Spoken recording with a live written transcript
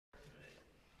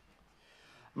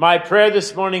My prayer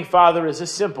this morning, Father, is a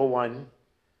simple one,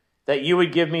 that you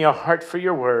would give me a heart for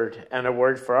your word and a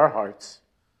word for our hearts.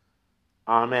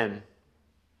 Amen.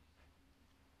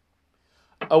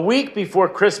 A week before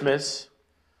Christmas,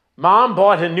 Mom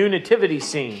bought a new nativity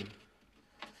scene.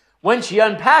 When she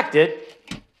unpacked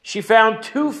it, she found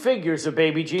 2 figures of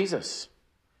baby Jesus.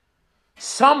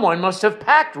 Someone must have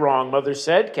packed wrong, Mother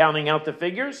said, counting out the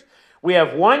figures. We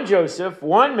have 1 Joseph,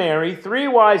 1 Mary, 3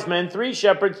 wise men, 3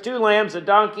 shepherds, 2 lambs, a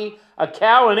donkey, a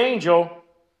cow, an angel,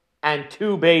 and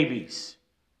 2 babies.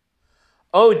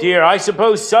 Oh dear, I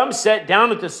suppose some set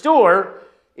down at the store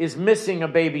is missing a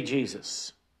baby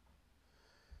Jesus.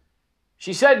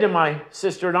 She said to my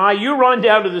sister and I, you run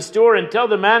down to the store and tell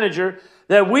the manager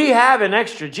that we have an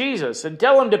extra Jesus, and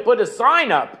tell him to put a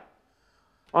sign up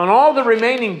on all the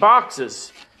remaining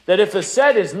boxes that if a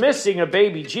set is missing a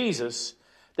baby Jesus,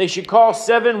 they should call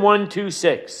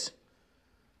 7126.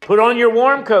 Put on your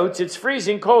warm coats. It's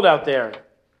freezing cold out there.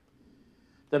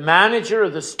 The manager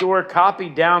of the store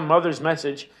copied down Mother's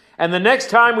message, and the next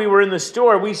time we were in the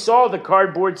store, we saw the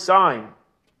cardboard sign.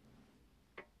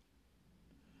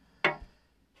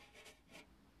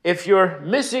 If you're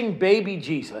missing baby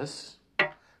Jesus,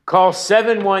 call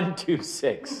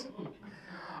 7126.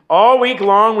 All week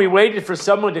long, we waited for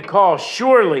someone to call.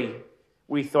 Surely,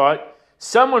 we thought,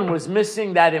 someone was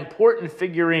missing that important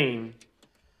figurine.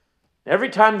 Every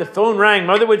time the phone rang,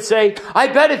 Mother would say, I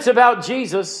bet it's about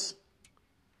Jesus.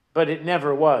 But it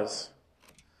never was.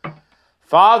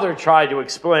 Father tried to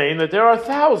explain that there are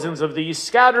thousands of these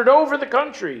scattered over the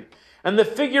country, and the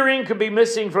figurine could be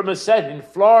missing from a set in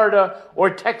Florida or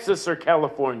Texas or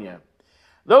California.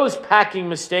 Those packing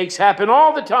mistakes happen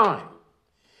all the time.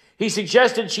 He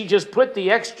suggested she just put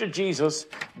the extra Jesus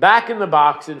back in the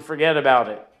box and forget about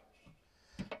it.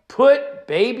 Put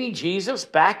baby Jesus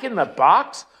back in the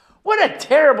box? What a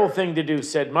terrible thing to do,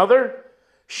 said Mother.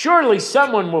 Surely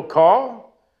someone will call.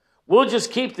 We'll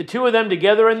just keep the 2 of them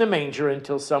together in the manger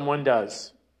until someone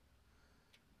does.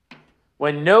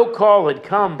 When no call had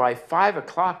come by 5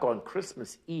 o'clock on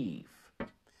Christmas Eve,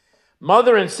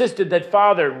 Mother insisted that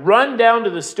Father run down to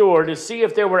the store to see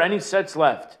if there were any sets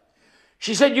left.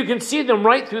 She said you can see them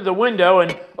right through the window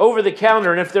and over the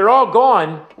counter, and if they're all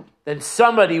gone, then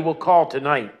somebody will call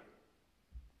tonight.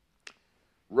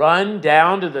 Run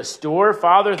down to the store,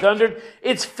 Father thundered.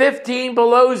 It's 15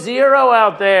 below zero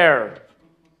out there.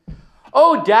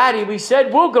 Oh, Daddy, we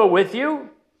said, we'll go with you.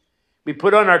 We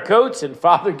put on our coats, and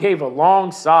Father gave a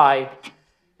long sigh,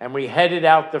 and we headed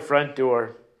out the front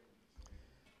door.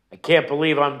 I can't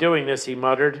believe I'm doing this, he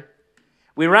muttered.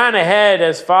 We ran ahead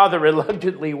as Father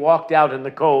reluctantly walked out in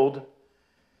the cold.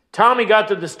 Tommy got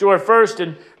to the store first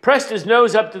and pressed his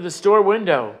nose up to the store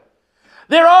window.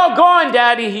 They're all gone,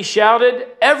 Daddy, he shouted.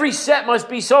 Every set must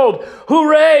be sold.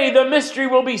 Hooray, the mystery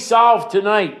will be solved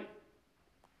tonight.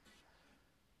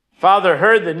 Father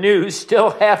heard the news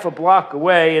still half a block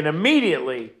away and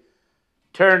immediately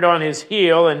turned on his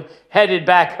heel and headed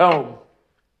back home.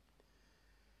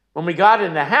 When we got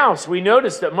in the house, we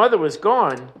noticed that Mother was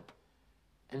gone,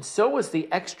 and so was the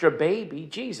extra baby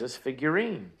Jesus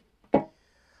figurine.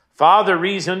 Father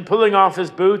reasoned, pulling off his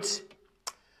boots,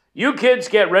 you kids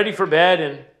get ready for bed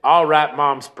and I'll wrap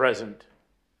Mom's present.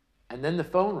 And then the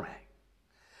phone rang.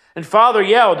 And Father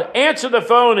yelled, answer the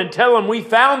phone and tell him we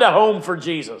found a home for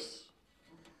Jesus.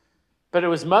 But it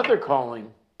was Mother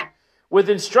calling with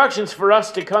instructions for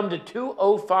us to come to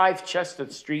 205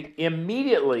 Chestnut Street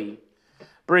immediately.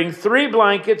 Bring 3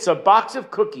 blankets, a box of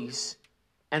cookies,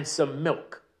 and some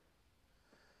milk.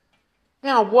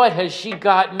 Now, what has she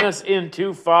gotten us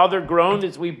into? Father groaned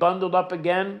as we bundled up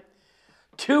again.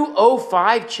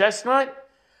 205 Chestnut?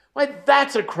 Why,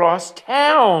 that's across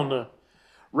town.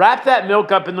 Wrap that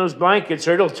milk up in those blankets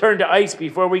or it'll turn to ice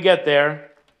before we get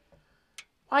there.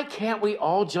 Why can't we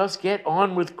all just get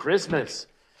on with Christmas?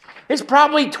 It's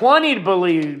probably 20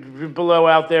 below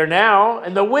out there now,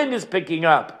 and the wind is picking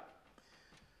up.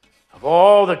 Of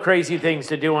all the crazy things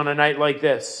to do on a night like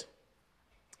this.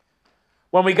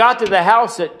 When we got to the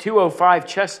house at 205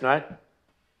 Chestnut,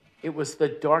 it was the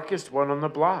darkest one on the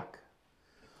block.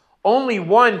 Only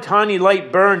one tiny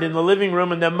light burned in the living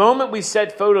room, and the moment we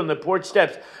set foot on the porch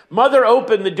steps, Mother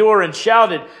opened the door and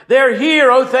shouted, they're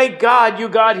here! Oh, thank God you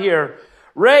got here!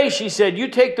 Ray, she said, you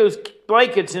take those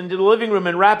blankets into the living room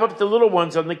and wrap up the little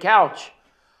ones on the couch.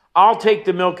 I'll take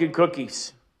the milk and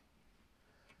cookies.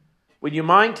 Would you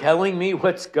mind telling me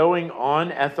what's going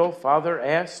on, Ethel? Father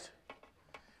asked.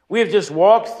 We have just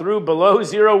walked through below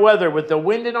zero weather with the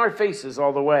wind in our faces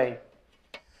all the way.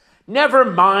 Never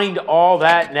mind all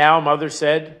that now, Mother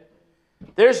said.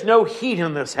 There's no heat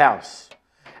in this house.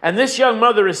 And this young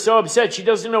mother is so upset she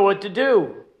doesn't know what to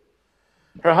do.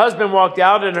 Her husband walked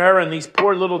out on her, and these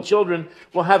poor little children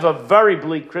will have a very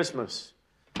bleak Christmas.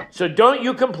 So don't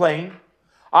you complain.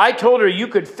 I told her you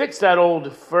could fix that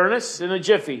old furnace in a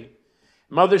jiffy.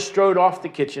 Mother strode off the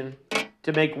kitchen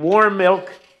to make warm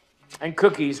milk and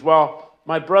cookies while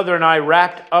my brother and I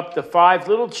wrapped up the 5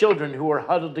 little children who were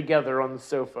huddled together on the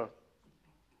sofa.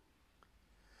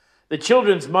 The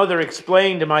children's mother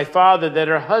explained to my father that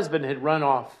her husband had run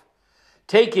off,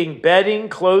 taking bedding,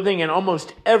 clothing, and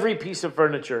almost every piece of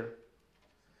furniture.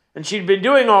 And she'd been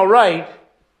doing all right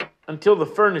until the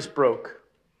furnace broke.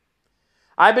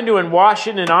 I've been doing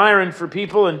washing and iron for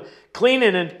people and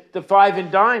cleaning at the 5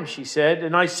 and dime, she said,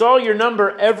 and I saw your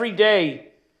number every day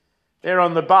there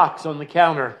on the box on the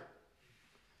counter.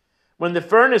 When the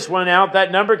furnace went out,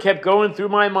 that number kept going through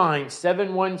my mind,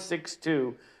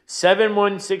 7162,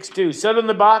 7162. Said on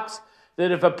the box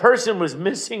that if a person was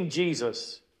missing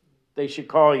Jesus, they should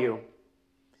call you.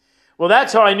 Well,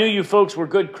 that's how I knew you folks were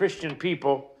good Christian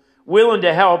people, willing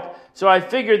to help, so I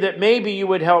figured that maybe you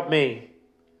would help me.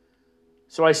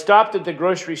 So I stopped at the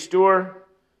grocery store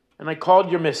and I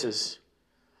called your missus.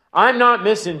 I'm not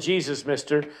missing Jesus,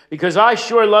 mister, because I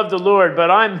sure love the Lord,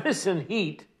 but I'm missing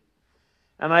heat.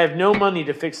 And I have no money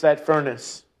to fix that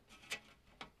furnace.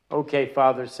 Okay,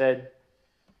 Father said,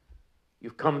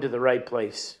 you've come to the right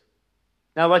place.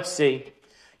 Now let's see.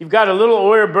 You've got a little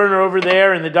oil burner over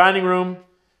there in the dining room.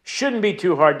 Shouldn't be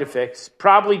too hard to fix.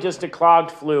 Probably just a clogged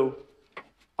flue.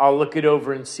 I'll look it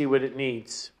over and see what it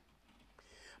needs.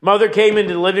 Mother came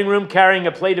into the living room carrying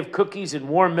a plate of cookies and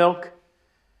warm milk.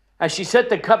 As she set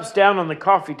the cups down on the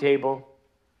coffee table,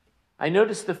 I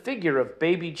noticed the figure of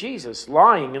baby Jesus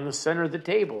lying in the center of the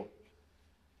table.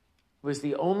 It was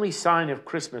the only sign of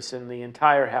Christmas in the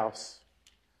entire house.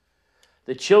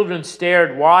 The children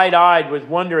stared wide-eyed with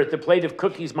wonder at the plate of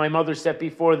cookies my mother set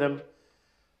before them.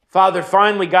 Father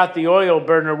finally got the oil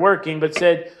burner working, but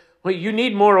said, well, you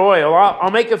need more oil.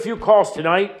 I'll make a few calls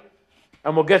tonight.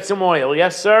 And we'll get some oil.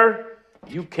 Yes, sir?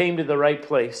 You came to the right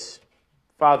place.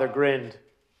 Father grinned.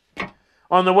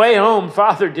 On the way home,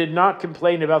 Father did not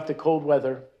complain about the cold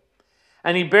weather.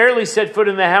 And he barely set foot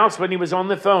in the house when he was on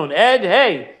the phone. Ed,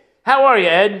 hey, how are you,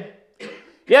 Ed?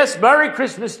 Yes, Merry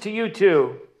Christmas to you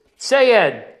too. Say,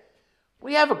 Ed,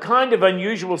 we have a kind of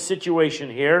unusual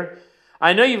situation here.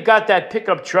 I know you've got that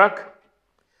pickup truck.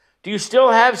 Do you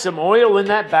still have some oil in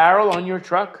that barrel on your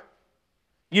truck?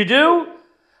 You do?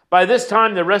 By this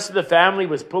time, the rest of the family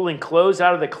was pulling clothes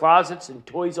out of the closets and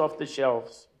toys off the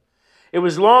shelves. It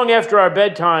was long after our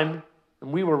bedtime,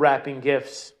 and we were wrapping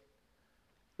gifts.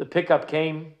 The pickup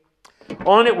came.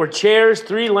 On it were chairs,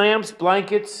 3 lamps,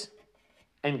 blankets,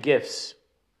 and gifts.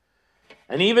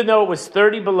 And even though it was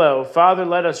 30 below, Father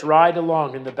let us ride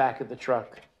along in the back of the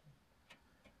truck.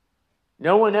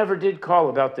 No one ever did call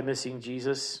about the missing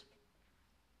Jesus.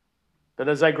 But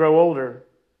as I grow older,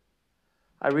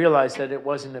 I realized that it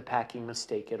wasn't a packing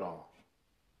mistake at all.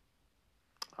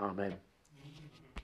 Amen.